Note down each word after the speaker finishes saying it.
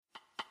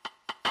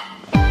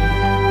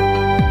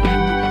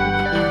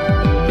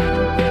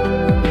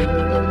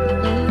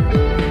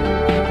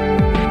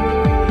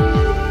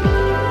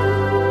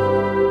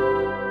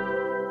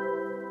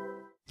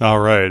All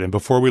right. And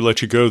before we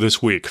let you go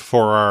this week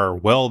for our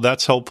Well,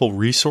 That's Helpful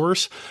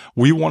resource,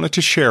 we wanted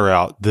to share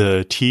out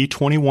the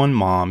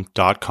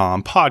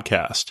T21mom.com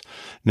podcast.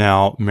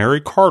 Now, Mary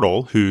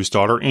Cardle, whose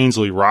daughter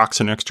Ainsley rocks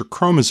an extra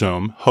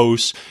chromosome,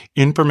 hosts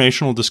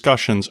informational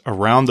discussions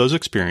around those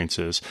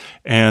experiences,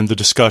 and the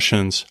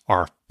discussions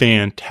are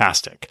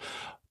fantastic.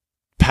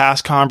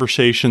 Past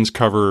conversations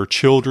cover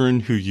children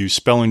who use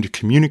spelling to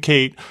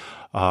communicate,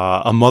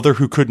 a mother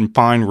who couldn't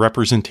find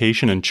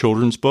representation in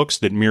children's books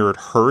that mirrored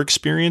her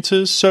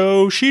experiences,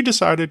 so she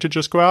decided to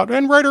just go out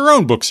and write her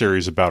own book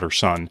series about her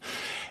son,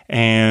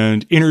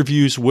 and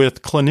interviews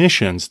with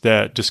clinicians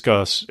that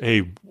discuss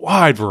a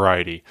wide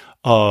variety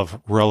of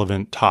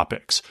relevant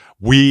topics.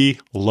 We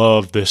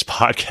love this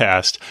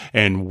podcast,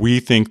 and we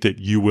think that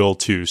you will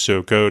too.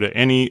 So go to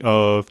any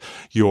of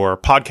your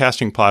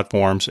podcasting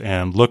platforms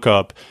and look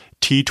up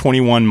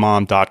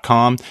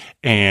T21mom.com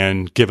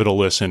and give it a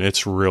listen.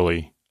 It's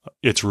really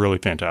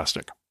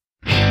fantastic.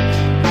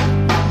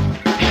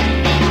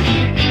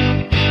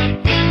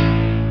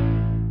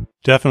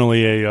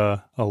 Definitely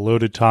a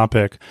loaded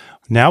topic.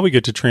 Now we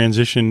get to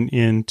transition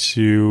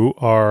into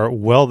our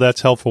Well,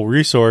 That's Helpful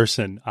resource,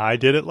 and I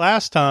did it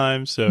last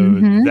time, so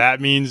that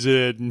means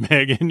that,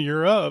 Megan,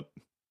 you're up.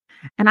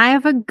 And I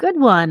have a good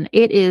one.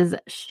 It is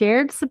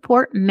Shared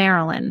Support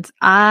Maryland.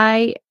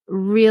 I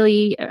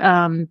really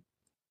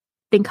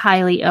think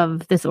highly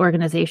of this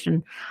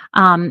organization.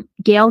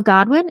 Gail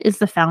Godwin is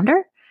the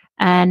founder.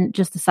 And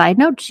just a side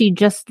note, she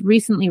just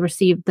recently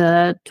received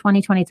the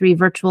 2023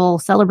 Virtual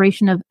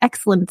Celebration of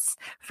Excellence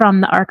from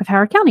the ARC of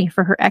Howard County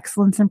for her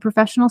excellence in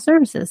professional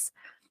services.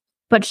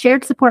 But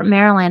Shared Support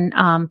Maryland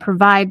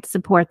provides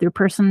support through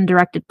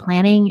person-directed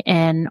planning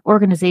and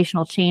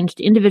organizational change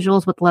to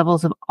individuals with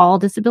levels of all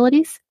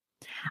disabilities.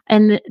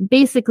 And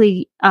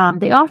basically,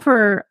 they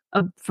offer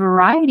a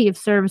variety of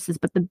services,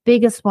 but the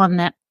biggest one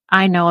that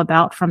I know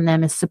about from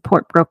them is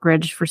support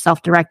brokerage for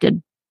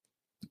self-directed.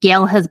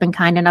 Gail has been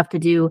kind enough to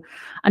do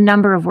a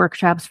number of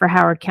workshops for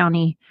Howard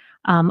County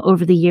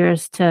over the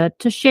years to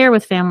share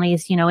with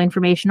families,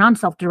 information on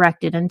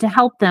self-directed and to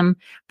help them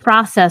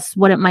process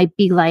what it might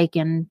be like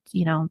and,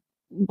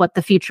 what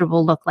the future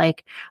will look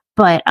like.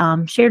 But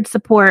shared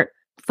support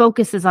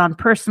focuses on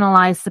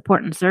personalized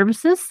support and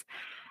services.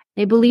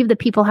 They believe that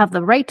people have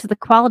the right to the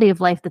quality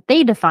of life that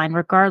they define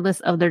regardless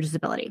of their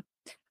disability.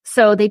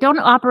 So they don't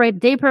operate a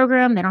day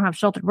program. They don't have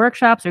sheltered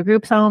workshops or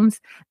groups homes.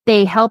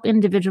 They help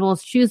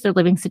individuals choose their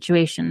living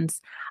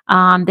situations.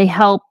 They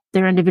help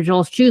their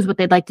individuals choose what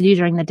they'd like to do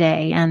during the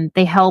day. And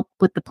they help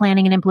with the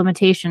planning and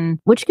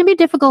implementation, which can be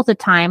difficult at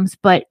times,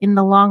 but in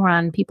the long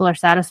run, people are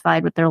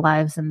satisfied with their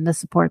lives and the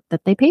support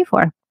that they pay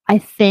for. I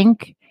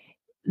think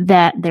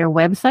that their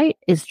website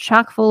is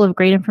chock full of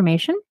great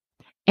information.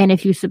 And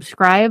if you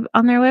subscribe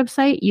on their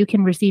website, you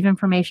can receive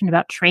information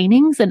about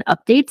trainings and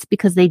updates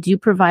because they do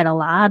provide a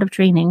lot of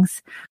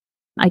trainings.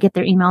 I get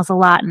their emails a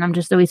lot, and I'm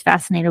just always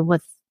fascinated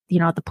with,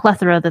 the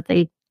plethora that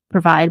they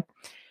provide.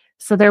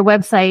 So their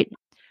website,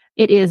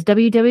 it is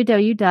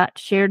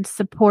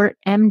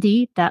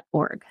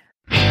www.sharedsupportmd.org.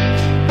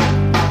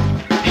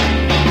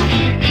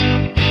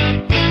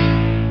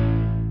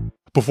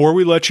 Before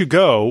we let you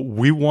go,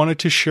 we wanted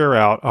to share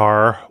out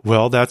our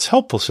Well, That's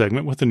Helpful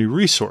segment with a new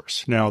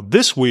resource. Now,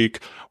 this week,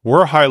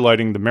 we're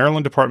highlighting the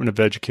Maryland Department of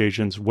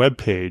Education's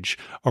webpage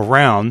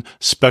around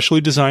specially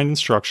designed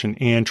instruction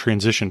and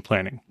transition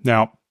planning.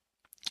 Now,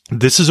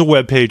 this is a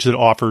webpage that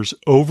offers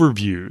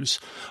overviews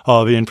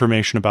of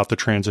information about the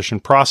transition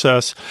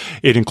process.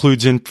 It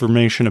includes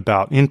information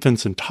about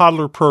infants and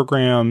toddler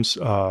programs,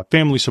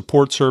 family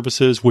support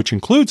services, which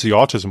includes the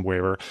autism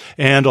waiver,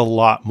 and a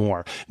lot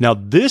more. Now,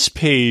 this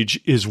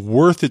page is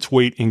worth its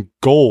weight in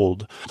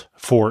gold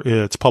for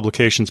its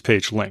publications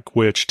page link,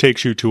 which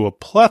takes you to a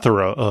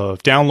plethora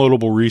of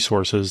downloadable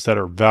resources that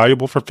are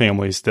valuable for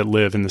families that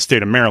live in the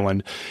state of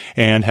Maryland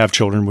and have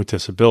children with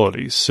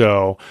disabilities.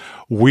 So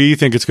we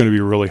think it's going to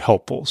be really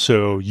helpful.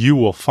 So you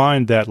will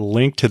find that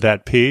link to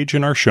that page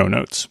in our show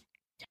notes.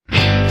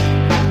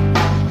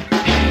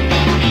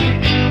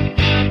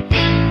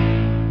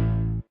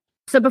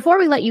 So before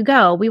we let you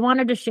go, we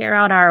wanted to share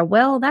out our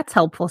Well, That's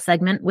Helpful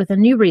segment with a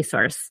new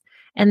resource.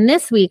 And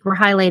this week, we're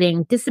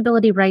highlighting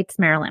Disability Rights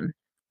Maryland,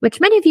 which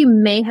many of you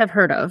may have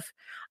heard of.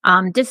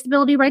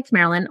 Disability Rights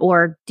Maryland,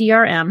 or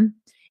DRM,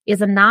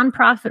 is a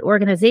nonprofit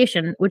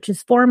organization which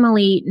is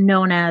formerly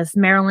known as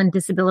Maryland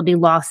Disability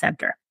Law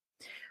Center.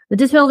 The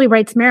Disability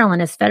Rights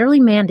Maryland is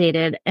federally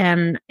mandated,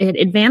 and it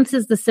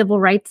advances the civil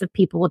rights of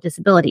people with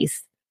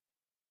disabilities.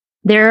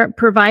 They're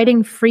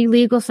providing free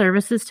legal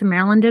services to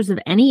Marylanders of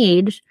any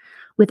age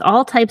with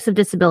all types of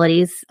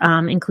disabilities,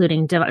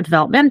 including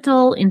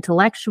developmental,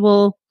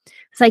 intellectual,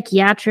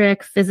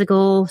 psychiatric,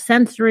 physical,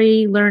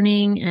 sensory,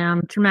 learning,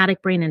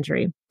 traumatic brain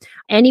injury.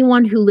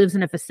 Anyone who lives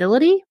in a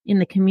facility in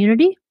the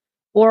community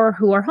or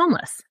who are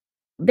homeless.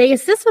 They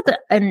assist with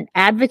an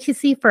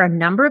advocacy for a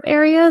number of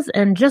areas,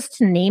 and just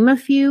to name a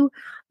few,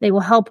 they will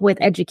help with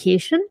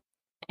education,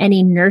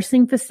 any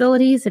nursing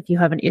facilities if you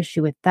have an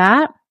issue with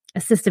that,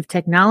 assistive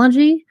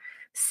technology,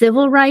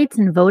 civil rights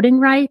and voting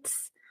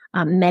rights,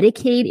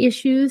 Medicaid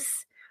issues,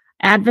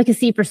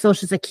 advocacy for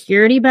Social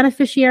Security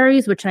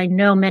beneficiaries, which I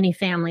know many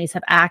families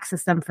have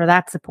accessed them for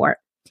that support,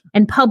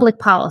 and public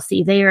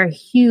policy. They are a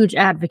huge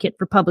advocate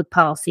for public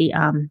policy.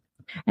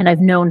 And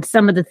I've known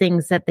some of the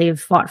things that they've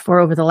fought for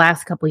over the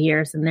last couple of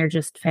years, and they're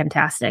just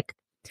fantastic.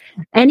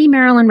 Any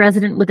Maryland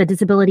resident with a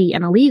disability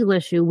and a legal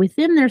issue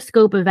within their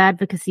scope of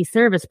advocacy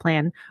service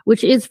plan,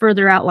 which is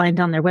further outlined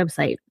on their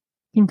website,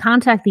 can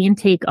contact the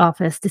intake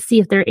office to see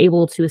if they're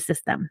able to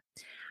assist them.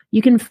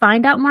 You can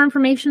find out more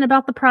information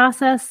about the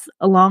process,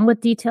 along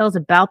with details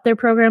about their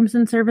programs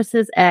and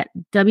services at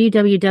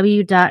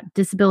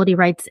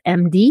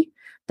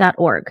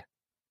www.disabilityrightsmd.org.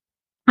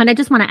 And I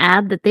just want to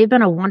add that they've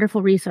been a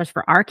wonderful resource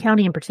for our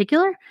county in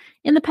particular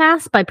in the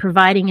past by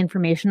providing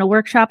informational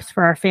workshops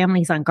for our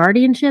families on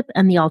guardianship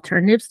and the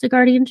alternatives to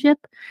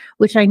guardianship,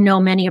 which I know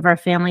many of our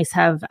families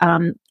have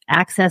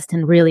accessed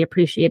and really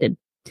appreciated.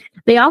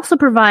 They also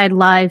provide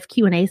live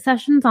Q&A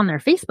sessions on their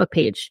Facebook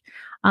page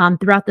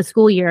throughout the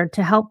school year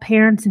to help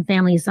parents and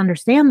families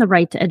understand the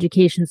right to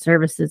education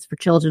services for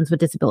children with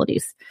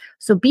disabilities.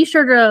 So be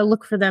sure to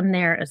look for them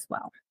there as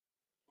well.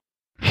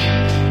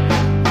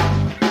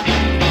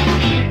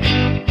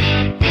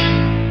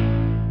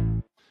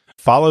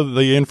 Follow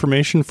the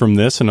information from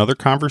this and other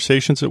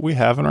conversations that we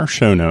have in our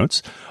show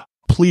notes.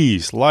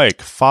 Please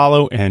like,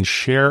 follow, and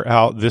share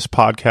out this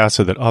podcast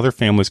so that other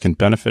families can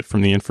benefit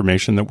from the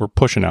information that we're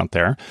pushing out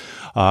there.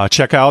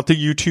 Check out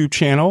the YouTube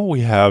channel.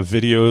 We have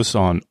videos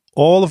on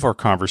all of our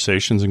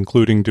conversations,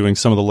 including doing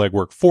some of the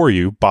legwork for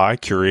you by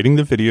curating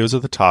the videos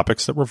of the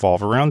topics that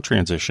revolve around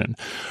transition.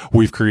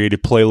 We've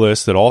created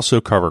playlists that also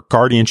cover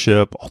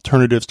guardianship,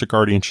 alternatives to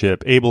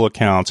guardianship, ABLE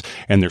accounts,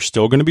 and there's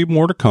still going to be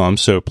more to come,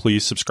 so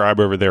please subscribe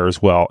over there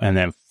as well. And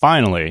then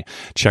finally,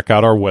 check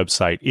out our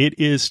website. It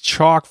is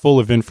chock full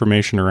of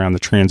information around the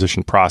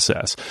transition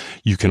process.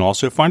 You can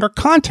also find our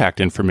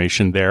contact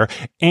information there,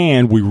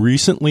 and we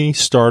recently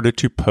started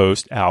to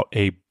post out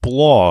a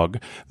blog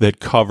that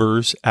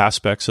covers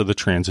aspects of the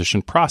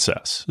transition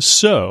process.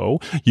 So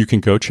you can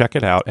go check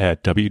it out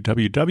at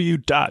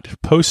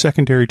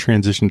www.postsecondary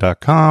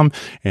transition.com.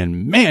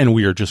 And man,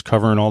 we are just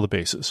covering all the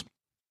bases.